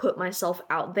really put myself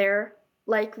out there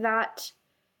like that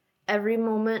every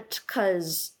moment,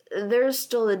 because there's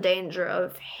still the danger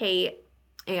of hate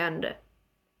and,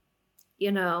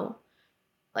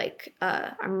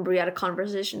 I remember we had a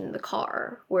conversation in the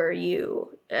car where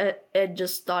it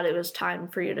just thought it was time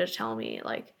for you to tell me,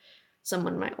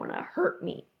 someone might want to hurt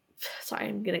me. Sorry,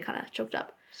 I'm getting kind of choked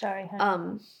up. Sorry,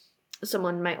 honey.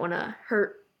 Someone might want to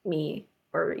hurt me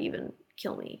or even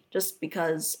kill me just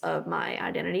because of my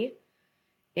identity.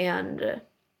 And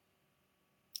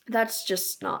that's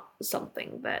just not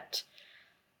something that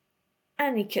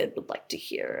any kid would like to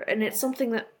hear. And it's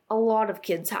something that a lot of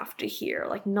kids have to hear,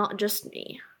 not just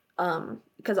me.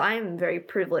 Because I am very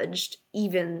privileged,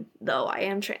 even though I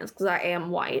am trans, because I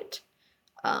am white.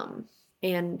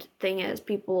 And thing is,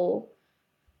 people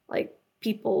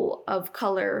of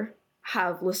color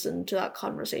have listened to that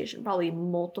conversation probably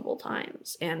multiple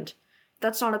times. And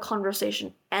that's not a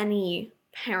conversation any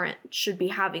parent should be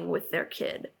having with their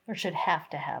kid. Or should have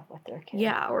to have with their kid.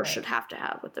 Yeah, or should have to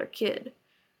have with their kid.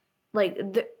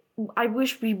 I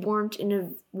wish we weren't in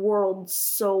a world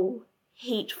so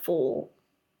hateful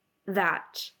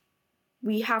that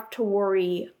we have to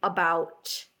worry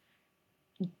about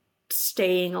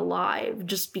staying alive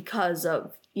just because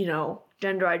of,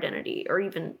 gender identity or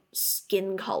even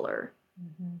skin color.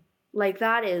 Mm-hmm.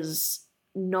 That is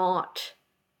not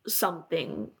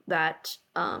something that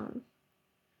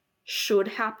should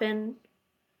happen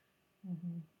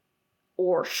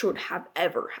or should have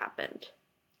ever happened.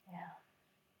 Yeah.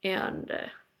 And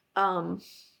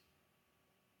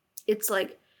it's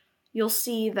like you'll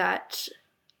see that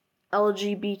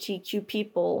LGBTQ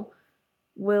people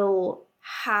will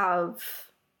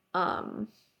have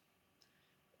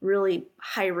really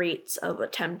high rates of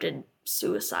attempted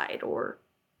suicide or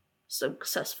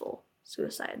successful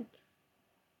suicide.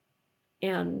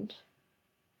 And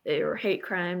there are hate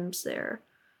crimes, there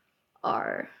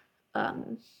are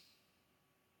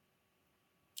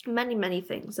many, many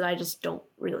things that I just don't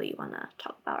really want to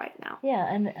talk about right now.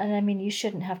 Yeah, and I mean, you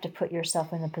shouldn't have to put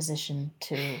yourself in the position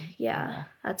to... Yeah,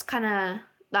 that's kind of...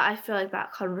 I feel like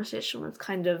that conversation was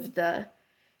kind of the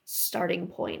starting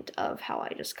point of how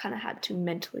I just kind of had to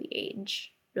mentally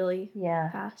age really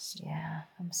fast. Yeah,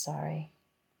 I'm sorry.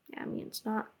 Yeah, I mean, it's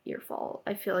not your fault.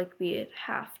 I feel like we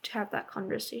have to have that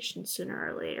conversation sooner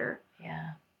or later.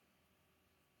 Yeah.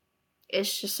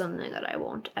 It's just something that I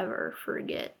won't ever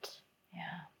forget.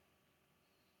 Yeah.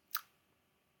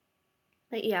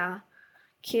 But yeah,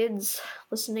 kids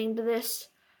listening to this,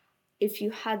 if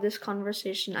you had this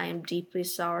conversation, I am deeply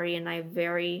sorry, and I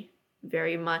very,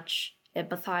 very much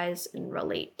empathize and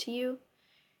relate to you.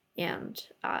 And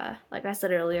like I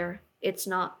said earlier, it's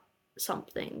not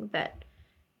something that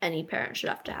any parent should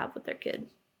have to have with their kid.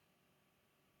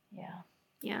 Yeah.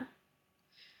 Yeah.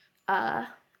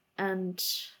 And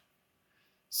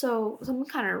so someone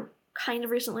kind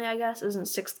of recently, I guess, is in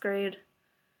 6th grade.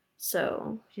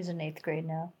 So she's in 8th grade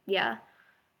now. Yeah.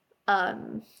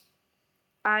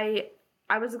 I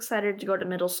was excited to go to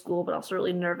middle school, but also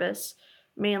really nervous.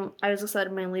 I was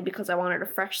excited mainly because I wanted a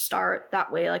fresh start.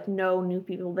 That way, like, no new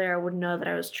people there would know that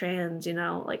I was trans, you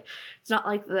know? Like, it's not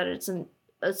like that it's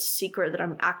a secret that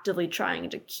I'm actively trying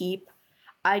to keep.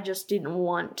 I just didn't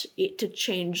want it to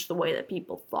change the way that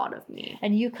people thought of me.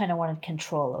 And you kind of wanted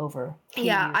control over who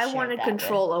Yeah, I wanted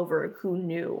control over who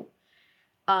knew.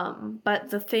 But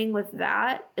the thing with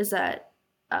that is that,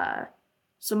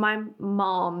 so my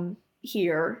mom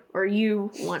here, or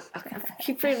you want, okay,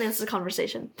 keep framing this as a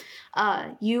conversation.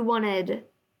 You wanted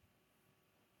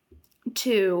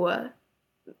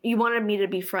me to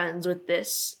be friends with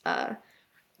this,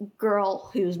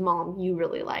 girl whose mom you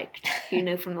really liked, you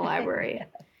knew from the library. Yeah.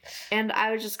 And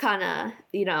I was just kind of,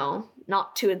 you know,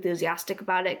 not too enthusiastic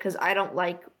about it because I don't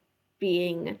like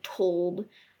being told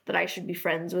that I should be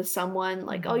friends with someone.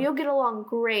 Like, oh, you'll get along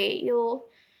great. You'll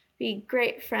be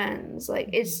great friends. Like,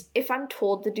 it's, if I'm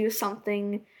told to do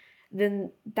something, then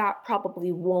that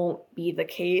probably won't be the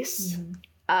case.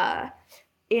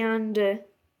 And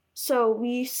so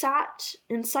we sat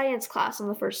in science class on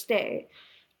the first day.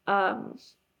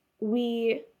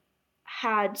 We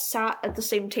had sat at the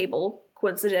same table,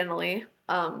 coincidentally,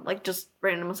 like just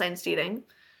random science seating.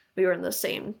 We were in the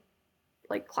same,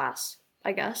 like, class,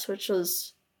 I guess, which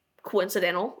was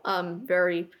coincidental.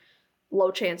 Very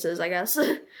low chances, I guess.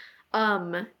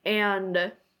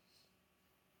 And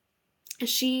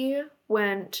she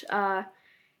went,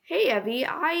 hey, Evie,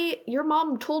 your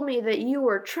mom told me that you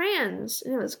were trans,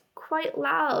 and it was quite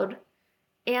loud.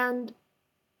 And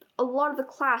a lot of the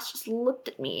class just looked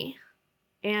at me,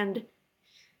 and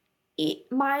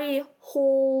my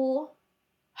whole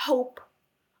hope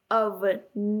of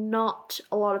not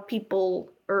a lot of people,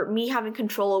 or me having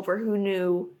control over who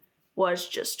knew, was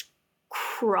just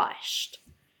crushed.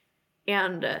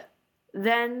 And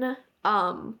then,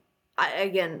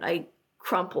 I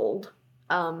crumpled,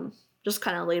 just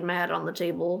kind of laid my head on the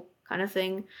table kind of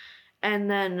thing. And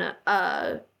then,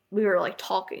 we were, like,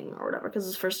 talking or whatever, because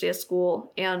it's the first day of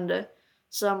school, and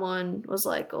someone was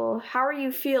like, oh, how are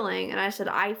you feeling? And I said,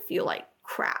 I feel like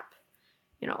crap.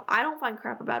 You know, I don't find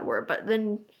crap a bad word, but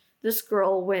then this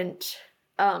girl went,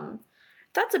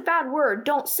 that's a bad word,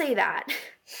 don't say that.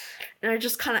 And I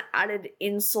just kind of added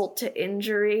insult to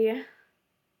injury.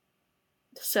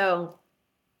 So,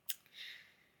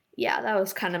 yeah, that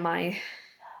was kind of my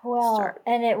start.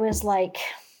 And it was like...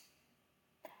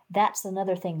 That's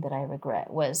another thing that I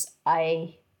regret, was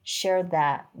I shared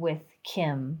that with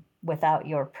Kim without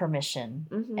your permission.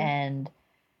 And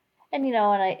you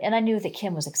know, and I knew that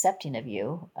Kim was accepting of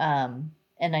you. And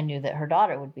I knew that her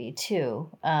daughter would be too.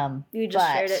 You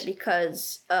just shared it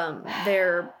because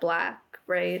they're Black,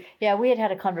 right? Yeah, we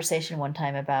had a conversation one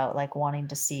time about, like, wanting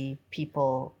to see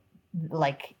people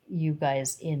like you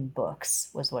guys in books,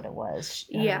 was what it was.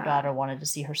 Yeah. Her daughter wanted to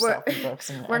see herself in books.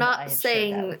 And we're not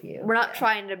saying, we're not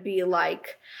trying to be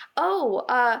like,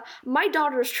 oh, my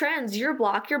daughter's trans, you're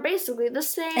Black, you're basically the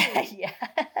same. Yeah.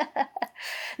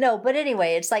 No, but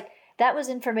anyway, it's like, that was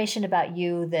information about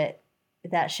you that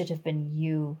should have been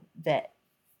you that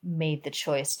made the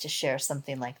choice to share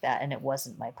something like that, and it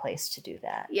wasn't my place to do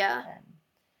that. Yeah. And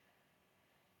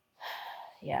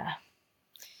yeah.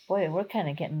 Boy, we've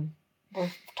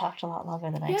talked a lot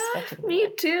longer than I expected. Me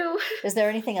too. Is there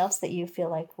anything else that you feel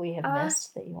like we have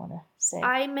missed that you want to say?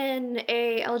 I'm in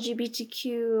a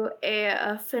LGBTQ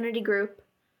affinity group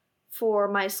for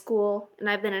my school, and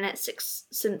I've been in it since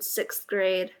 6th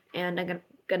grade, and I'm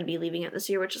gonna be leaving it this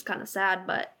year, which is kind of sad,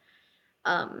 but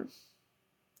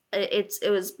it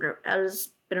has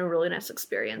been a really nice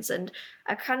experience, and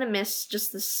I kind of miss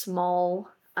just the small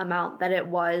amount that it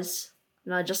was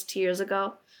just 2 years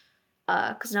ago,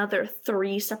 because now there are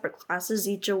 3 separate classes,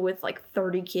 each with like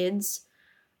 30 kids.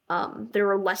 There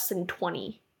were less than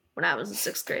 20 when I was in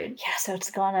 6th grade. Yeah, so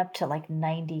it's gone up to like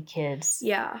 90 kids.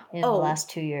 Yeah. In the last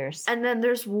 2 years. And then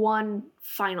there's one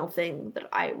final thing that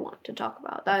I want to talk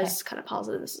about. That is kind of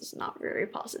positive. This is not very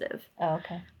positive. Oh,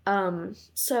 okay.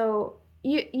 So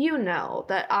you know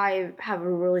that I have a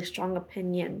really strong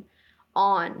opinion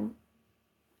on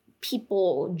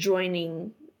people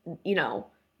joining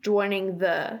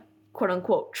the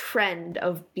quote-unquote trend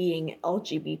of being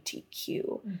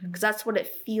LGBTQ, because that's what it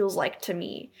feels like to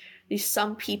me.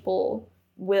 Some people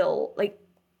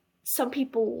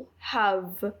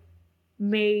have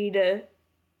made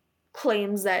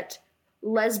claims that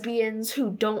lesbians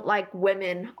who don't like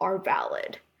women are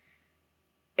valid,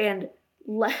 and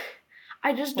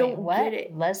I just don't get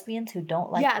it. Lesbians who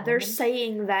don't like they're women?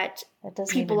 saying that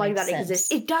people like that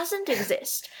exist. It doesn't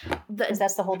exist. Because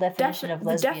that's the whole definition of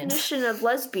lesbian. The definition of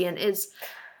lesbian is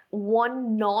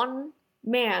one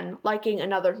non-man liking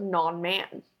another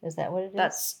non-man. Is that what it is?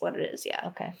 That's what it is, yeah.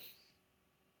 Okay.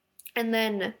 And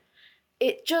then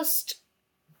it just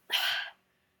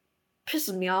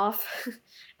pisses me off.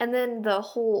 And then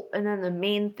the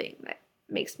main thing that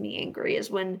makes me angry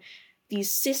is when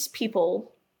these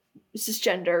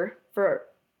cisgender, for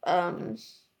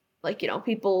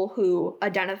people who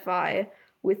identify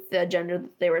with the gender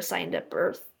that they were assigned at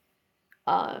birth,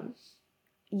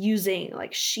 using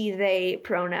like she they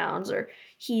pronouns or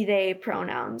he they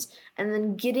pronouns, and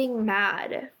then getting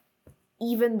mad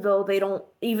even though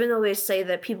they say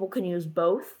that people can use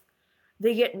both.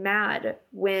 They get mad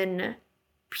when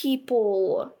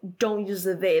people don't use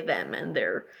the they them and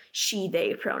their she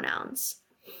they pronouns.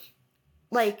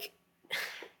 Like,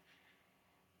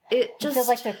 it feels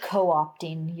like they're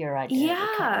co-opting your identity.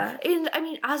 Yeah, and I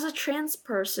mean, as a trans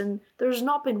person, there's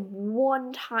not been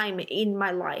one time in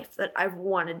my life that I've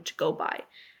wanted to go by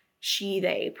she,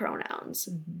 they pronouns.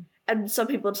 Mm-hmm. And some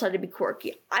people decide to be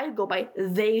quirky. I go by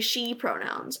they, she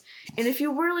pronouns. And if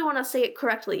you really want to say it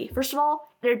correctly, first of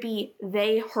all, there'd be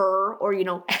they, her, or,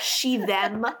 she,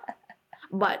 them.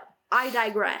 But I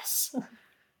digress.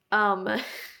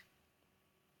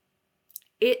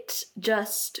 It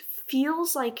just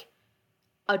feels like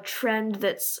a trend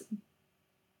that's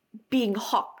being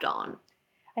hopped on.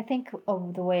 I think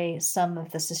the way some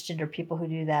of the cisgender people who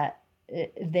do that,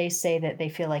 they say that they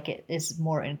feel like it is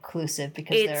more inclusive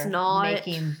because they're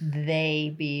making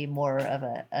they be more of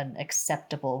an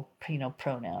acceptable,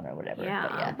 pronoun or whatever.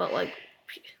 Yeah, but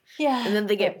and then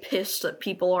they get pissed that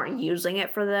people aren't using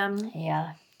it for them.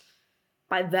 Yeah.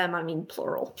 By them, I mean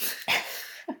plural.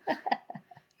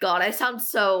 God, I sound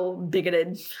so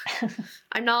bigoted.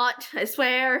 I'm not, I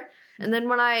swear. And then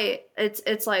when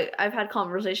it's like, I've had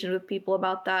conversations with people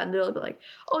about that, and they'll be like,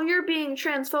 oh, you're being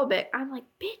transphobic. I'm like,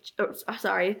 bitch. Oh,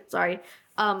 sorry.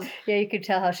 Yeah, you could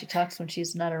tell how she talks when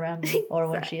she's not around me, or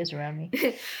when she is around me.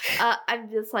 I'm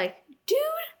just like, dude,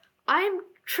 I'm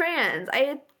trans.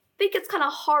 I think it's kind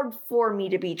of hard for me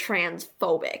to be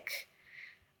transphobic.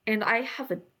 And I have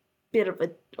a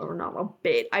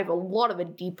lot of a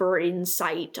deeper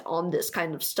insight on this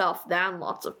kind of stuff than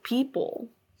lots of people.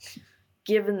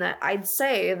 Given that I'd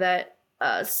say that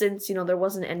since, there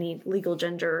wasn't any legal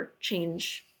gender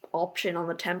change option on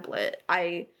the template,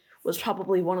 I was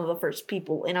probably one of the first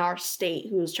people in our state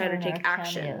who was trying to take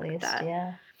action at least, that.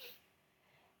 Yeah.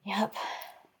 Yep.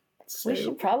 So, we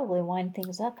should probably wind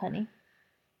things up, honey.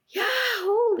 Yeah,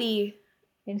 holy.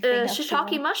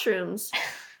 Shiitake mushrooms.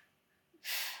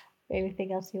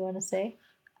 Anything else you want to say?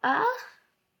 I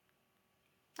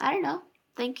don't know.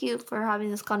 Thank you for having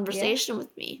this conversation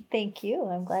with me. Thank you.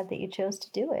 I'm glad that you chose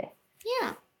to do it.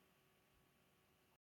 Yeah.